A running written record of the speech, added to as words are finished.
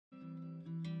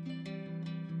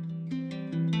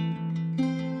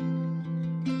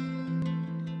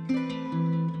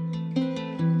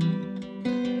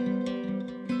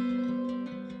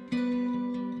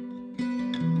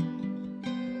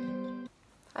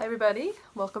Hi everybody,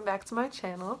 welcome back to my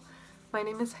channel. My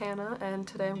name is Hannah and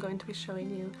today I'm going to be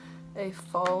showing you a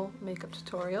fall makeup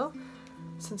tutorial.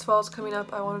 Since fall is coming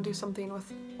up, I want to do something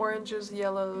with oranges,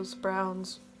 yellows,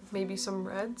 browns, maybe some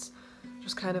reds,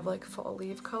 just kind of like fall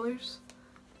leaf colors.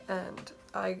 And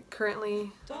I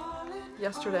currently,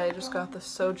 yesterday, just got the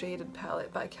So Jaded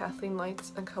palette by Kathleen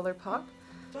Lights and ColourPop,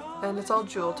 and it's all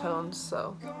jewel tones,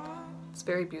 so it's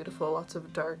very beautiful, lots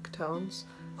of dark tones.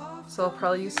 So I'll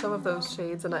probably use some of those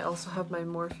shades, and I also have my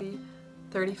Morphe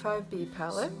 35B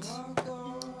palette,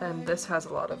 and this has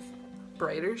a lot of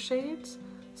brighter shades,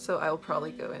 so I'll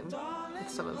probably go in with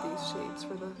some of these shades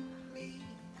for the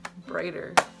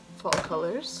brighter fall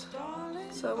colors.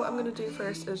 So what I'm going to do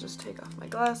first is just take off my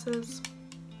glasses,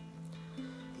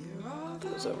 put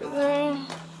those over there. I'm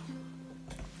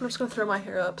just going to throw my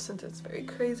hair up since it's very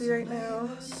crazy right now.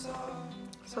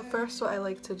 So first what I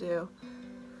like to do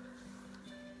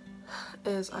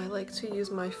is I like to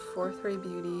use my Fourth Ray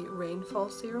Beauty Rainfall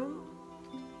Serum.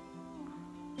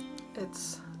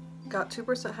 It's got 2%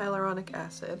 hyaluronic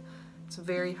acid. It's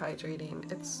very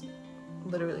hydrating. It's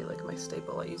literally like my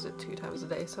staple. I use it 2 times a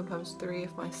day, sometimes 3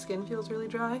 if my skin feels really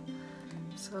dry.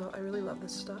 So I really love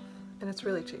this stuff, and it's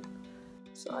really cheap.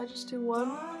 So I just do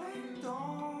 1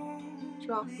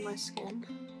 drop in my skin,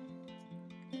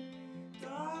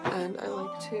 and I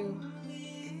like to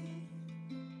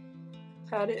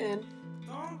pat it in.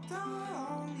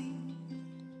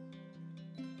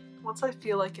 Once I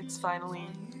feel like it's finally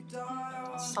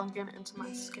sunken into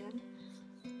my skin,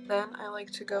 then I like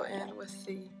to go in with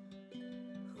the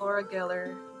Laura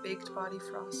Geller Baked Body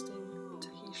Frosting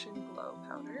Tahitian Glow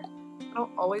Powder. I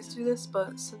don't always do this,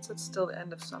 but since it's still the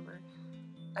end of summer,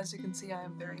 as you can see I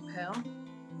am very pale.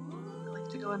 I like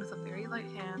to go in with a very light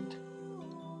hand,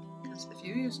 because if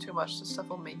you use too much, this stuff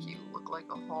will make you look like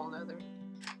a whole nother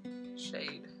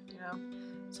shade, you know?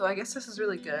 So I guess this is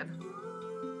really good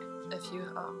if you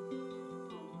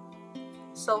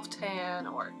self-tan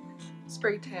or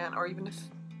spray tan, or even if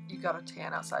you got a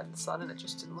tan outside in the sun and it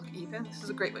just didn't look even. This is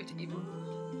a great way to even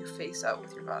your face out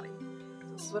with your body.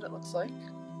 This is what it looks like.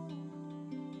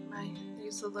 I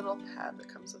use the little pad that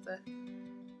comes with it.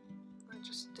 I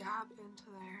just dab into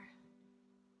there,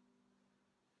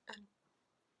 and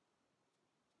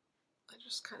I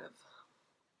just kind of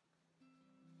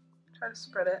try to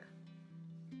spread it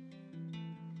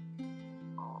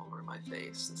all over my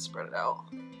face and spread it out,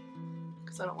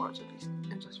 because I don't want it to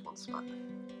be in just one spot.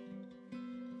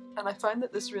 And I find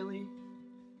that this really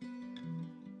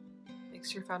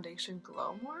makes your foundation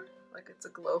glow more, like it's a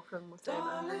glow from within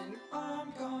underneath.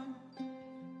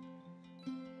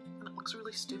 And it looks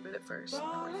really stupid at first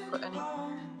before you put any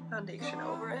foundation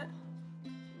over it.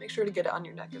 Make sure to get it on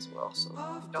your neck as well, so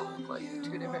you don't look like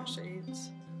 2 different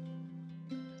shades.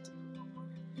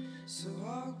 So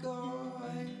I'll go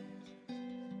away.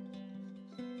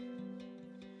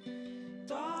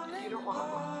 You don't want to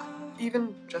look,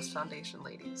 even just foundation,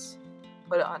 ladies,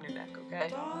 put it on your neck, okay?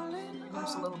 Even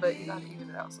just a little bit, you gotta even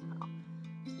it out somehow.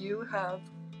 If you have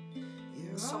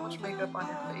so much makeup on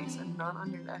your face and none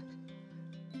on your neck,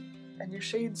 and your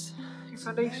shades, your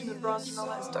foundation and bronzer and all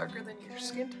that is darker than your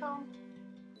skin tone,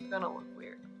 you're gonna look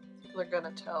weird. People are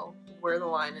gonna tell where the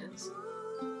line is,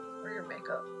 where your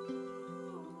makeup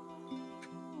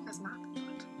has not been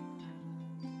put.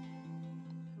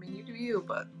 I mean, you do you,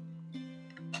 but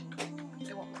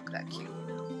it won't look that cute,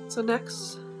 you know? So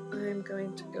next, I'm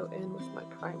going to go in with my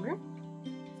primer.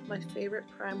 My favorite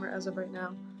primer as of right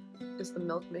now is the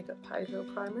Milk Makeup Hydro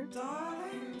Primer.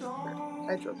 Or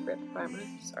Hydro Grip Primer,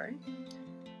 sorry.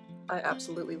 I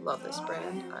absolutely love this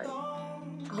brand. I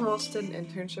almost did an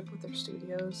internship with their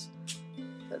studios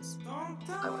because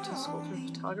I went to school for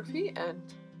photography, and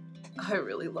I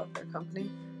really love their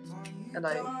company. And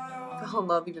I fell in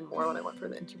love even more when I went for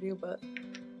the interview, but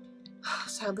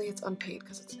sadly it's unpaid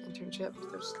because it's an internship.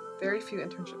 There's very few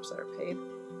internships that are paid,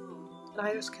 and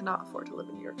I just cannot afford to live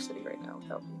in New York City right now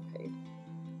without being paid.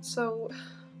 So,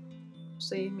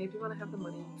 see, maybe when I have the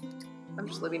money. I'm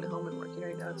just living at home and working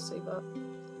right now to save up.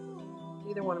 I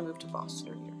either want to move to Boston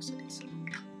or New York City, so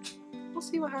we'll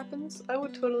see what happens. I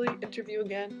would totally interview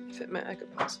again if it meant I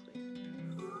could possibly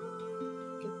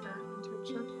get that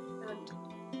internship, and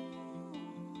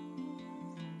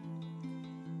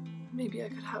maybe I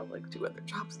could have like 2 other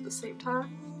jobs at the same time,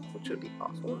 which would be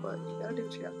awful, but you gotta do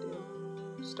what you have to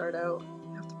do. Start out,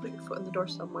 you have to put your foot in the door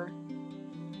somewhere.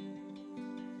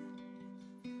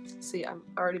 See, I'm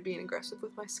already being aggressive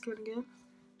with my skin again.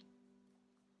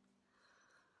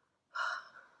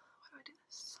 Why do I do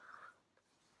this?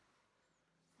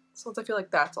 So once I feel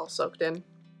like that's all soaked in,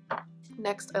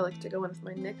 next I like to go in with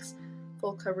my NYX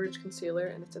Full Coverage Concealer,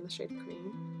 and it's in the shade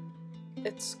Cream.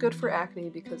 it's good for acne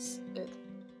because it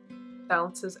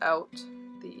balances out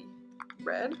the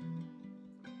red.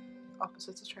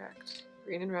 Opposites attract.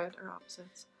 Green and red are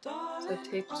opposites. So I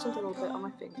take just a little bit on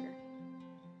my finger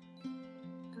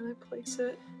and I place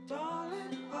it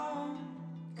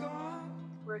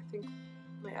where I think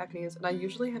my acne is. And I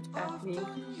usually have acne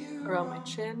around my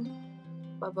chin,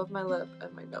 above my lip,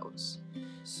 and my nose.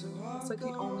 It's like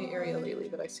the only area lately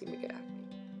that I seem to get acne.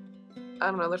 I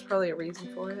don't know, there's probably a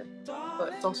reason for it,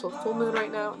 but it's also a full moon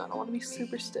right now and I don't want to be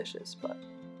superstitious, but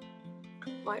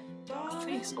my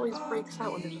face always breaks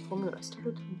out when there's a full moon.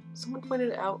 Someone pointed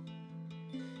it out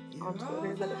on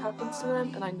Twitter that it happens to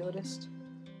them, and I noticed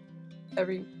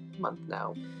every month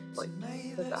now, like,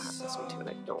 that happens to me too, and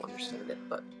I don't understand it,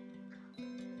 but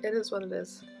it is what it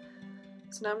is.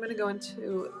 So now I'm going to go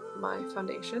into my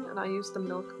foundation, and I use the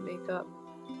Milk Makeup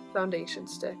foundation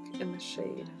stick in the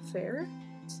shade Fair.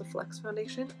 It's the Flex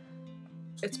foundation.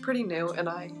 It's pretty new, and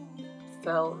I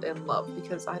fell in love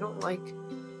because I don't like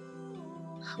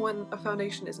when a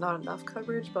foundation is not enough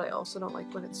coverage, but I also don't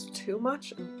like when it's too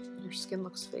much and your skin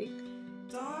looks fake.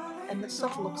 And this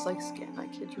stuff looks like skin, I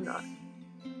kid you not.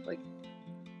 Like,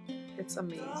 it's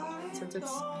amazing. And since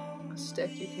it's a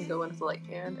stick, you can go in with the light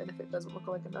hand, and if it doesn't look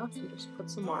like enough, you just put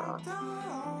some more on.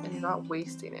 And you're not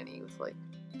wasting any with like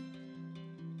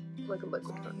a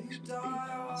liquid foundation.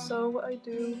 So what I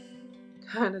do,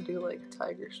 kind of do like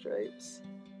tiger stripes.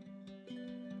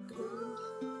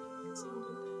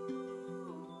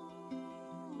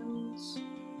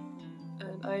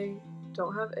 And I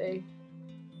don't have a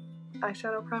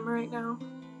eyeshadow primer right now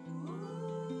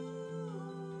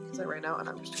because I ran out and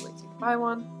I'm just too lazy to buy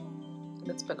one, and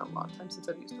it's been a long time since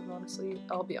I've used them, honestly,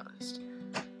 I'll be honest.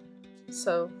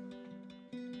 So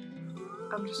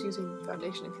I'm just using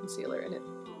foundation and concealer, and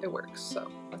it works,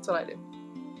 so that's what I do.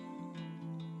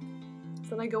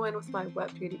 Then I go in with my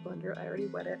wet beauty blender. I already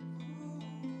wet it.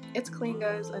 It's clean,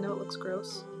 guys. I know it looks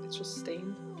gross. It's just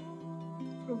stained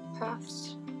from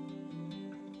past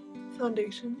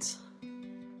foundations.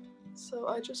 So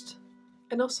I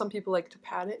know some people like to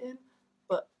pat it in,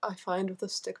 but I find with a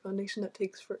stick foundation that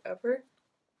takes forever.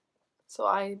 So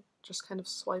I just kind of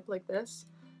swipe like this,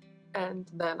 and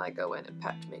then I go in and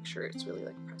pat to make sure it's really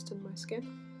like pressed in my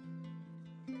skin.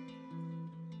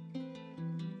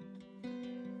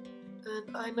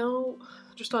 And I know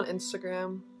just on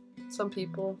Instagram, some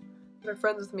people that are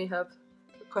friends with me have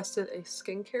requested a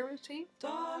skincare routine,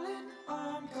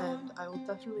 and I will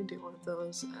definitely do one of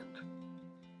those,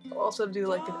 and I'll also do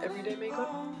like an everyday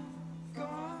makeup.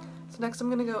 So next I'm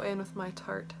going to go in with my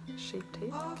Tarte Shape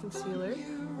Tape Concealer,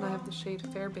 and I have the shade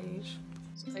Fair Beige.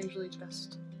 So I usually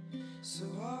just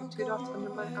put 2 dots under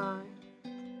my eye,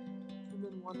 and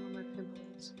then 1 on my pimple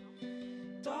is.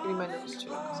 Getting my nose too,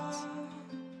 because it's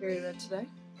very red today.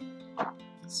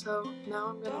 So now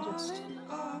I'm going to just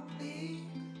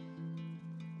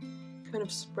kind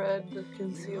of spread the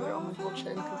concealer on my whole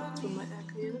chin because that's where my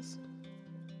acne is.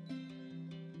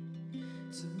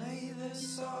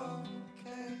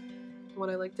 What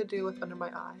I like to do with under my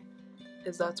eye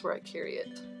is that's where I carry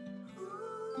it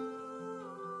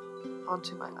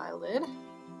onto my eyelid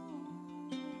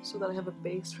so that I have a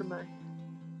base for my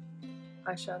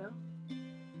eyeshadow.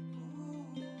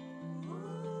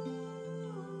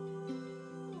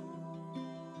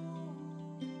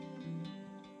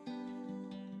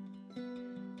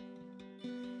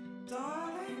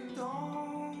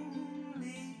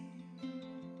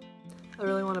 I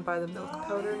really want to buy the milk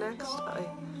powder next. I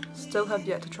still have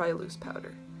yet to try loose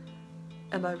powder,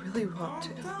 and I really want to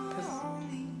because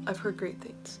I've heard great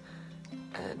things,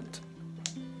 and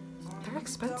they're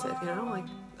expensive, you know, like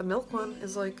the milk one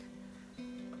is like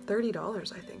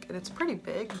 $30 I think, and it's pretty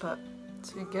big, but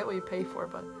so you get what you pay for.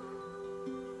 But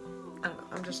I don't know,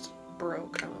 I'm just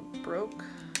broke. I'm a broke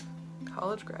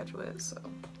college graduate, so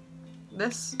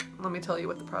this, let me tell you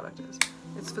what the product is.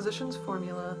 It's Physicians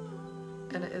Formula,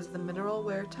 and it is the Mineral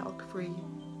Wear Talc-Free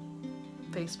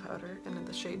Face Powder, and in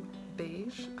the shade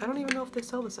Beige. I don't even know if they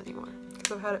sell this anymore,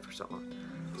 because I've had it for so long.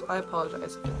 So I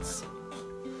apologize if it's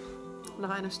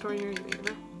not in a store near you, you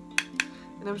know?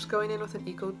 And I'm just going in with an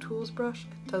Eco Tools brush.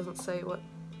 It doesn't say what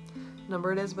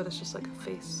number it is, but it's just like a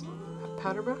face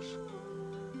powder brush.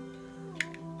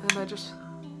 And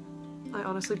I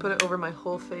honestly put it over my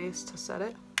whole face to set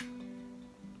it.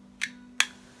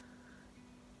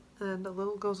 And a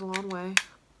little goes a long way.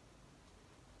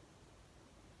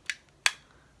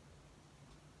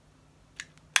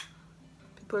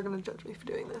 People are gonna judge me for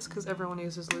doing this because everyone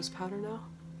uses loose powder now.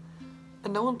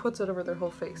 And no one puts it over their whole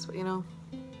face, but you know,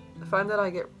 I find that I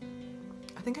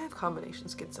think I have combination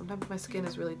skin. Sometimes my skin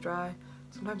is really dry,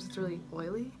 sometimes it's really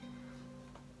oily.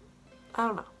 I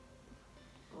don't know.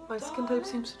 My skin type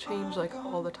seems to change like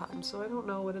all the time, so I don't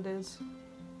know what it is.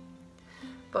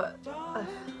 But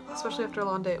especially after a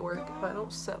long day at work, if I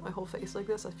don't set my whole face like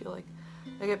this, I feel like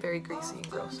I get very greasy and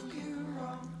gross looking.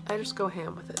 I just go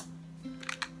ham with it.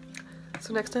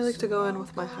 So next I like to go in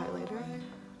with my highlighter.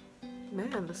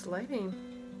 Man, this lighting.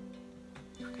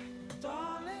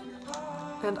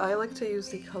 And I like to use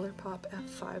the ColourPop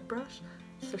F5 brush.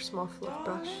 It's their small flip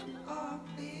brush.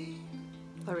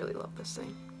 I really love this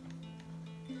thing.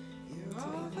 It's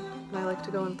amazing. And I like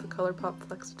to go in with the ColourPop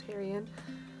Flexitarian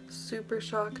Super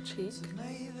Shock Cheek.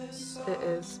 It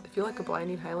is, if you like a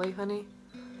blinding highlight, honey,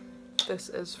 this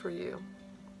is for you.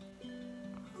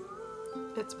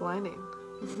 It's blinding.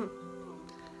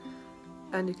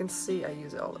 And you can see I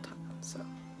use it all the time, so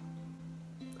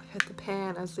I hit the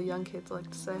pan, as the young kids like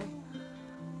to say.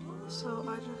 So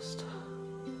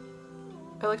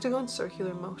I like to go in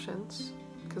circular motions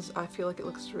because I feel like it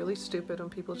looks really stupid when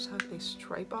people just have a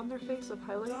stripe on their face of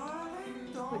highlight.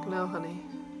 Like, no honey,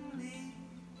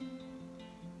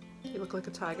 you look like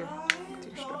a tiger with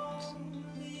your stripes.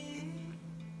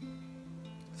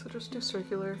 So just do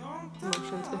circular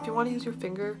motions. If you want to use your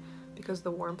finger, because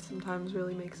the warmth sometimes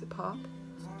really makes it pop,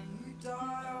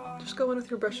 just go in with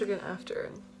your brush again after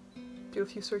and do a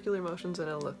few circular motions and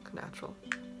it'll look natural.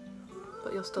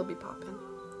 But you'll still be popping.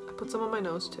 I put some on my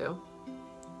nose too.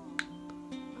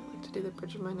 I like to do the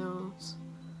bridge of my nose.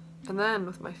 And then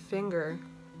with my finger,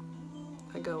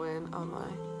 I go in on my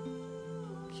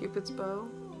Cupid's bow.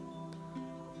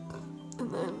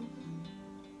 And then,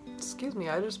 excuse me,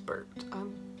 I just burped.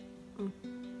 I'm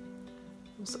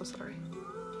so sorry.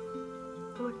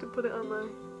 I like to put it on my,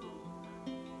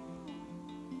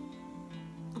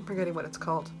 I'm forgetting what it's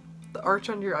called. The arch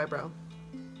under your eyebrow.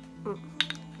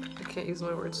 I can't use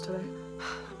my words today.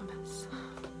 I'm a mess.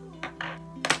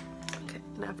 Okay,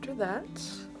 and after that,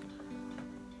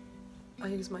 I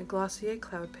use my Glossier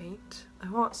Cloud Paint. I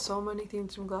want so many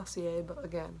things from Glossier, but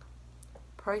again,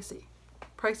 pricey.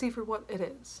 Pricey for what it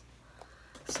is.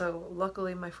 So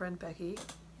luckily my friend Becky,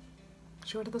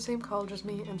 she went to the same college as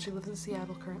me and she lives in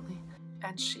Seattle currently.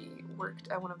 And she worked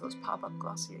at one of those pop-up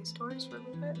Glossier stores for a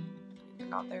little bit. They're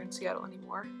not there in Seattle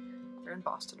anymore. They're in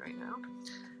Boston right now.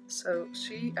 So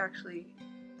she actually,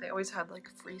 they always had like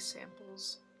free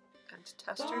samples and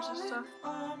testers and stuff.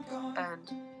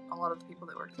 And a lot of the people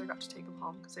that worked there got to take them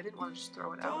home because they didn't want to just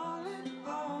throw it out.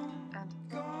 And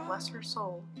bless her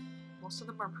soul, most of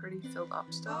them are pretty filled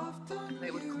up still. And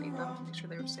they would clean them to make sure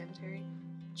they were sanitary.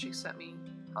 She sent me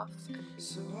Puff and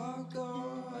Beam.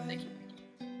 Thank you, Becky,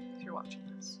 if you're watching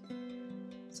this.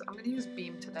 So I'm going to use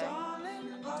Beam today.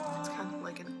 It's kind of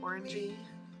like an orangey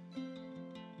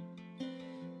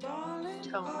tone,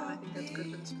 and I think that's good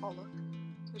for this fall look.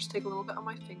 So I just take a little bit on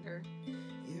my finger,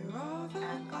 and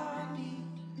I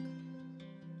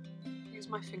use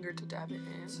my finger to dab it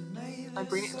in. I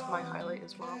bring it into my highlight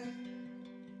as well,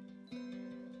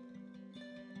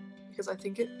 because I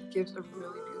think it gives a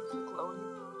really beautiful glow when you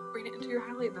bring it into your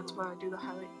highlight, and that's why I do the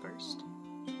highlight first.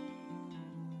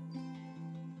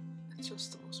 It's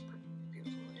just the most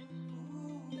beautiful thing.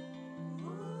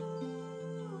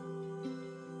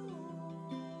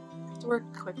 You have to work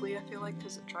quickly, I feel like,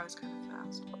 because it dries kind of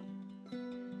fast, but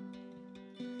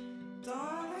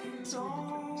it's the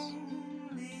difference.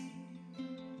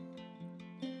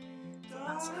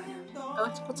 That side. I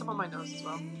like to put some on my nose as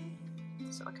well,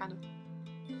 so I kind of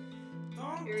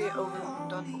carry it over when I'm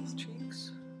done both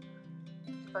cheeks.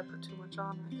 If I put too much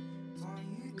on,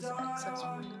 I use the excess for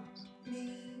my nose.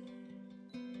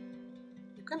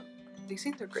 These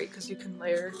things are great because you can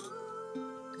layer.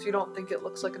 If you don't think it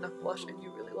looks like enough blush and you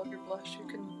really love your blush, you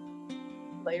can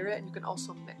layer it, and you can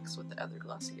also mix with the other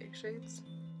Glossier shades.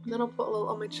 And then I'll put a little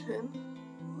on my chin.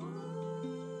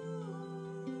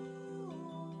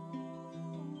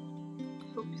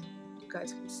 I hope you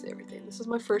guys can see everything. This is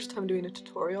my first time doing a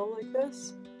tutorial like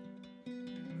this.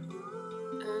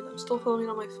 And I'm still filming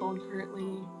on my phone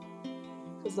currently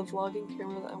because the vlogging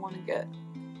camera that I want to get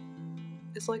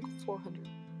is like $400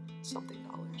 something,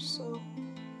 so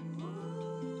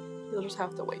you'll just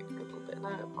have to wait for a little bit, and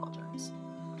I apologize.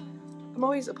 I'm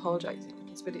always apologizing in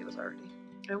these videos already.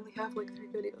 I only have like 3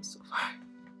 videos so far.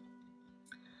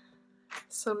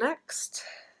 So next,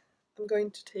 I'm going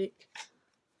to take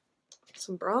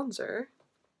some bronzer,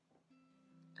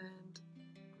 and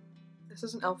this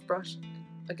is an e.l.f. brush.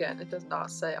 Again, it does not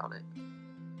say on it.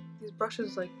 These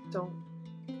brushes like don't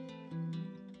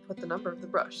put the number of the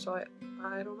brush, so I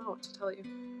don't know what to tell you.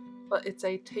 But it's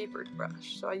a tapered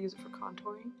brush, so I use it for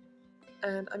contouring.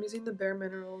 And I'm using the Bare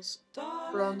Minerals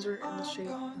bronzer in the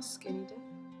shade Skinny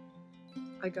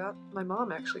Dip. My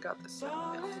mom actually got this set in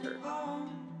the mail to her.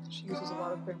 She uses a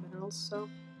lot of Bare Minerals, so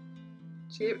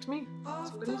She gave it to me,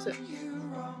 so I'm gonna use it.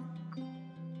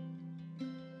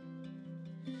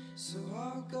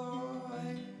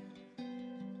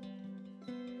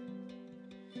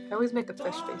 I always make a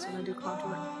fish face when I do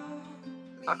contour.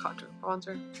 Not contour,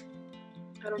 bronzer.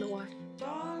 I don't know why.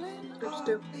 I just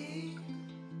do.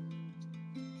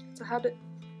 It's a habit.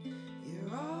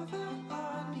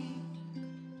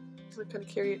 I kind of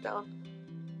carry it down.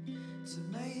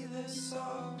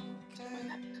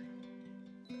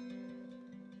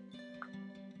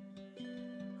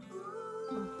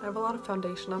 I have a lot of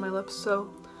foundation on my lips, so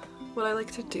what I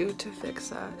like to do to fix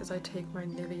that is I take my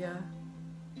Nivea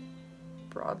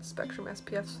Broad Spectrum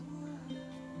SPF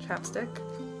chapstick.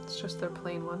 It's just their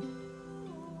plain one.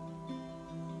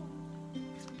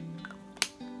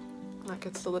 That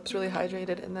gets the lips really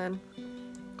hydrated, and then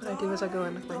what I do is I go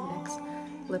in with my NYX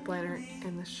lip liner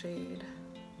in the shade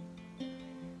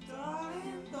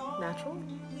Natural,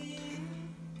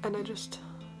 and I just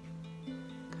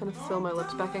kind of fill my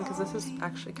lips back in, because this is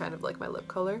actually kind of like my lip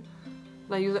color,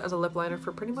 and I use it as a lip liner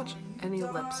for pretty much any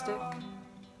lipstick.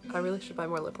 I really should buy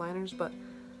more lip liners, but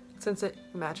since it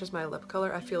matches my lip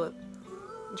color, I feel it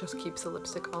just keeps the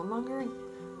lipstick on longer and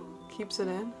keeps it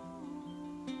in.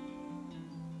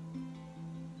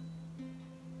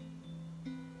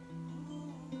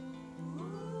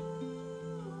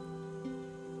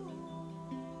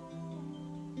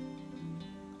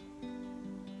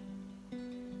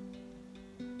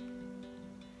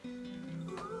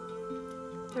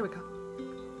 There we go.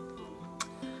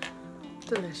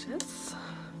 Delicious.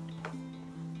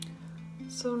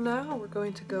 So now we're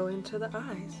going to go into the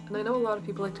eyes. And I know a lot of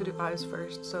people like to do eyes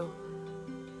first, so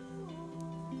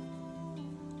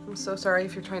I'm so sorry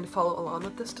if you're trying to follow along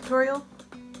with this tutorial,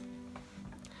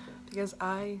 because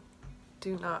I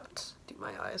do not do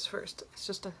my eyes first. It's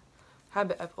just a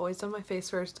habit. I've always done my face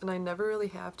first, and I never really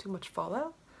have too much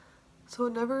fallout, so I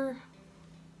never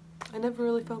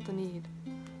really felt the need.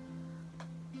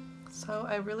 So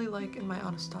I really like in my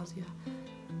Anastasia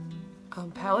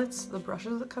palettes, the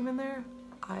brushes that come in there.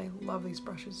 I love these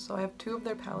brushes. So I have 2 of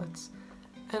their palettes,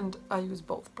 and I use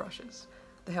both brushes.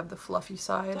 They have the fluffy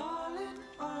side,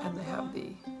 and they have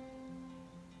the,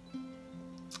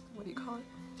 what do you call it?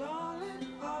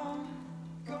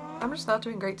 I'm just not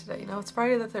doing great today, you know? It's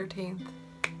Friday the 13th,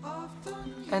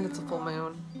 and it's a full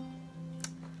moon.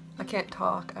 I can't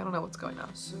talk. I don't know what's going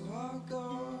on.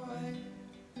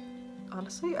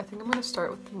 Honestly, I think I'm going to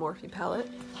start with the Morphe palette,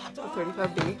 the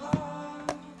 35B.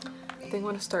 I think I'm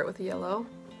going to start with yellow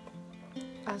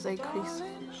as a crease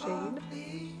shade.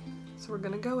 So we're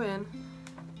going to go in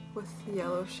with the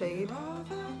yellow shade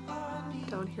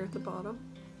down here at the bottom.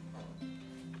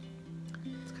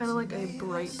 It's kind of like a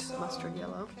bright mustard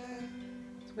yellow.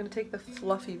 So I'm going to take the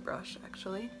fluffy brush,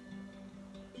 actually.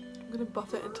 I'm going to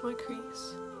buff it into my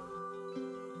crease.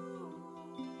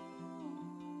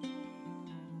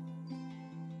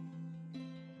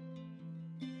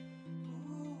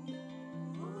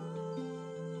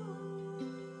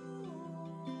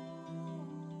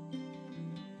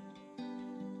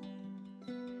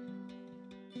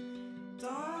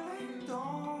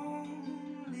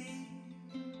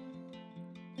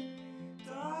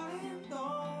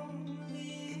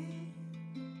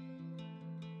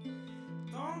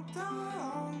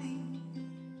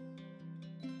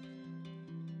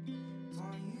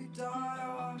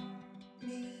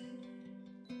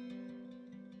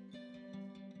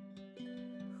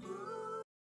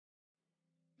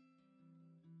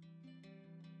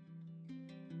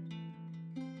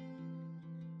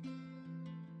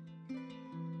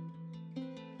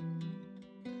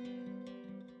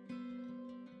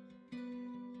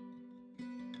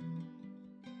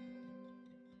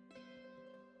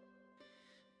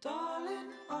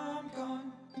 Darling, I'm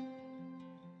gone.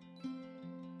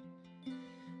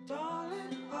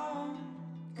 Darling, I'm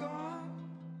gone.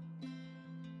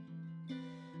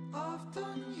 I've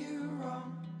done you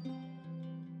wrong.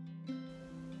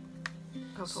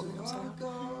 I was holding upside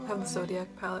down. I have the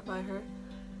Zodiac palette by her.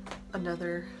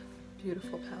 Another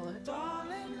beautiful palette.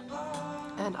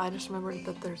 And I just remembered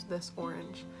that there's this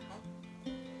orange.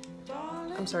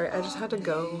 I'm sorry, I just had to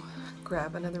go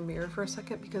grab another mirror for a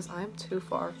second because I'm too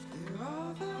far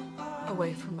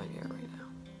away from my mirror right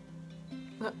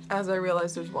now. As I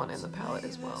realize there's one in the palette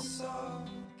as well.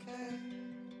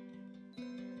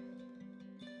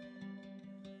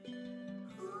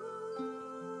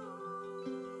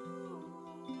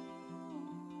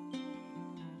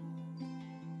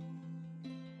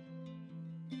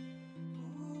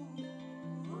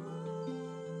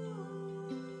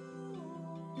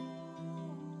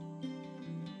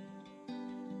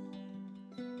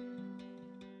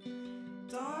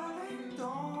 Darling,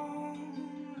 don't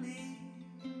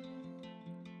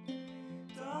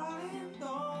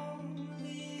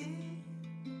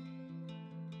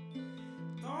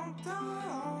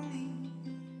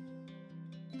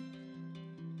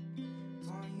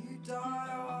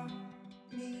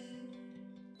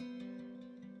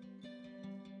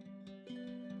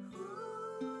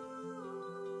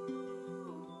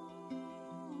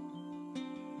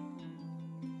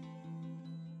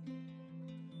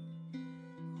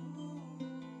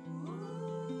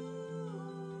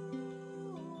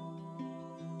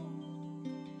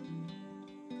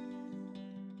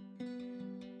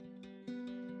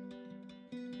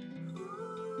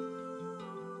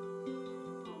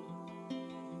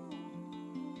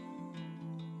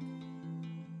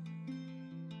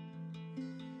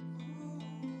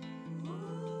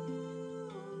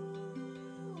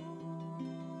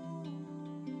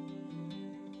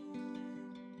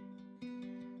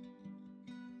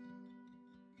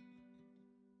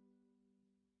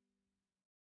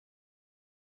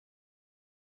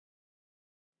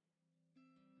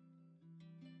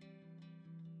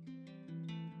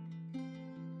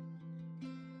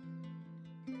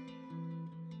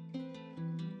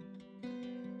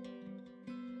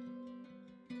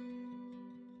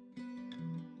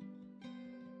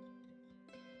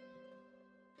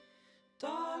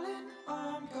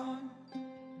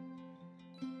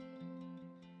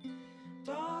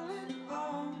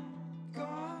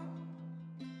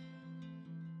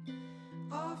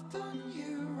I've done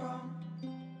you wrong,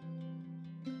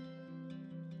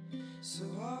 so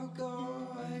I'll go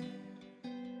away.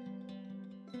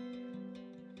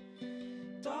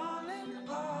 Darling,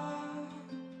 I'll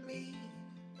bleed.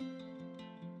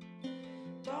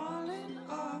 Darling,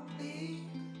 I'll bleed.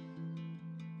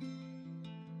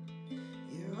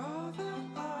 You're all that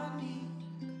I need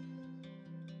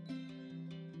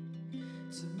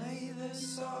to make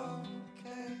this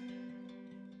okay.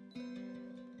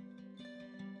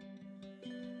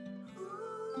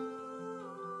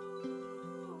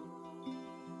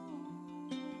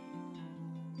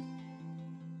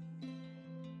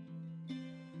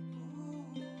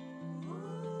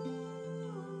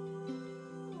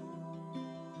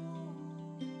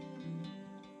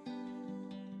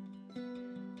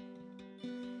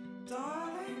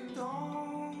 Darling,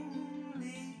 don't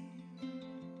leave.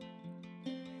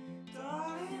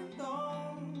 Darling,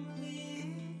 don't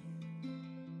leave.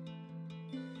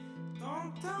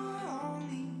 Don't die on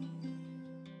me.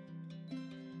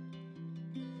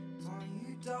 Don't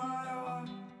you die on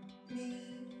me.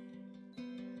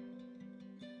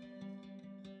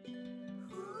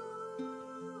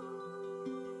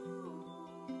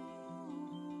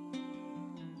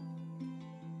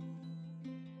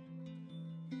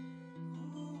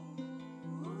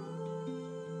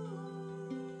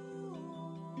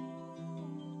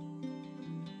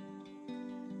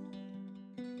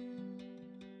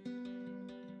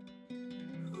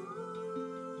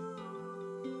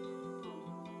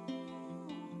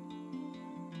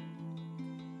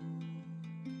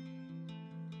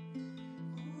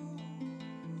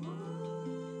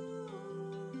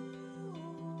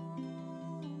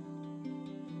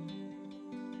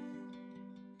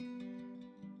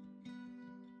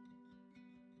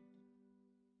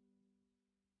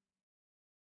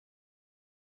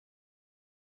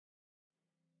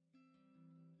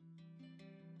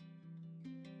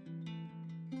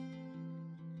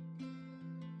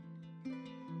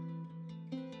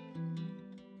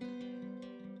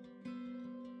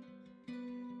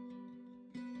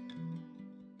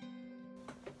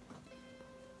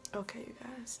 Okay, you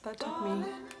guys, that took me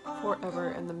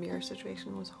forever and the mirror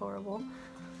situation was horrible.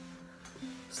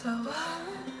 So,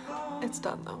 it's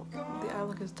done though. The eye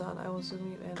look is done. I will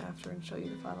zoom you in after and show you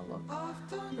the final look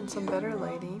and some better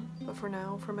lighting. But for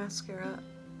now, for mascara,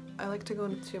 I like to go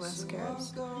in with two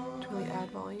mascaras to really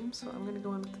add volume. So I'm going to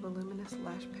go in with the Voluminous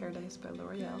Lash Paradise by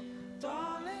L'Oreal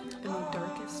in the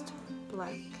darkest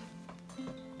black.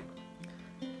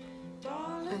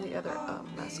 And the other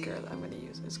mascara that I'm going to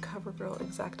use is Covergirl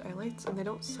Exact Eyelights, and they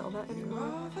don't sell that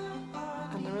anymore,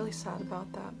 and I'm really sad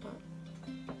about that, but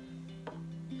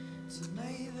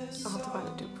I'll have to find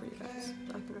a dupe for you guys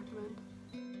that I can recommend.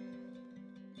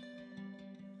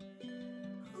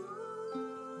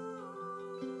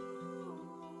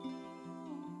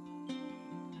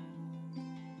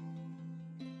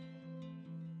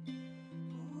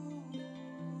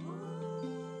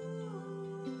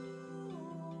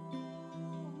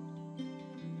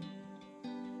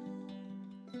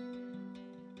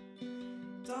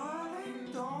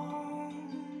 Darling, don't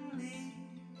leave.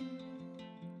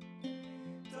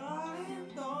 Darling,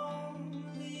 don't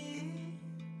leave.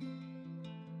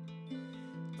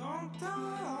 Don't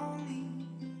die on me.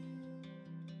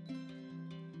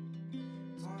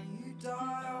 Don't you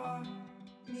die on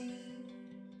me.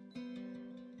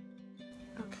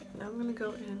 Okay, now I'm going to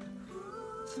go in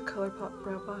with the ColourPop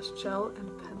Brow Boss Gel and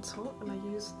a pencil, and I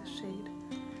use the shade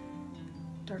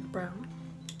Dark Brown.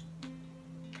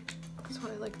 So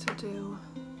what I like to do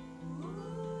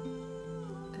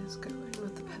is go in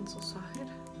with the pencil side.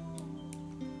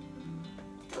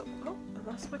 Oh, I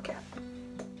lost my cap.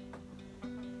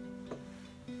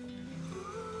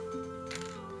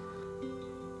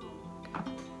 Okay.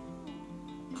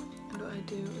 And what I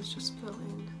do is just fill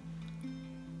in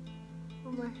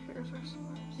where my hairs are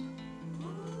sparse.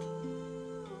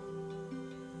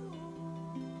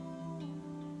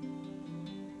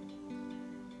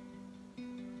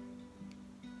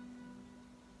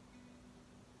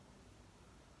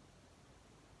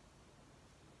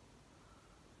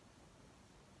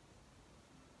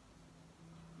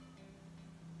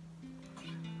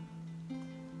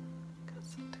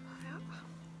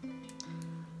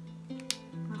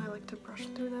 To brush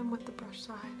through them with the brush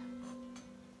side.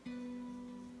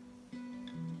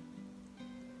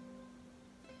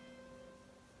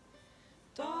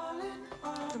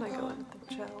 Then I go in with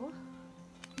the gel.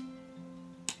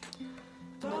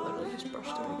 And I literally just brush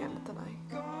through it again, but then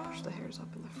I brush the hairs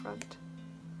up in the front,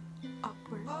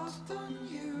 upwards.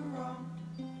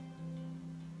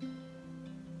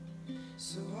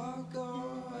 So I'll go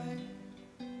away.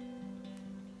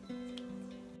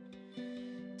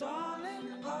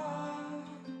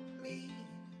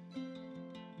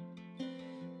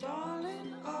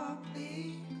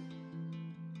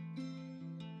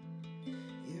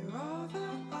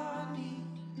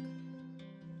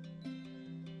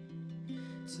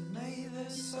 to make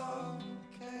this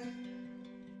okay.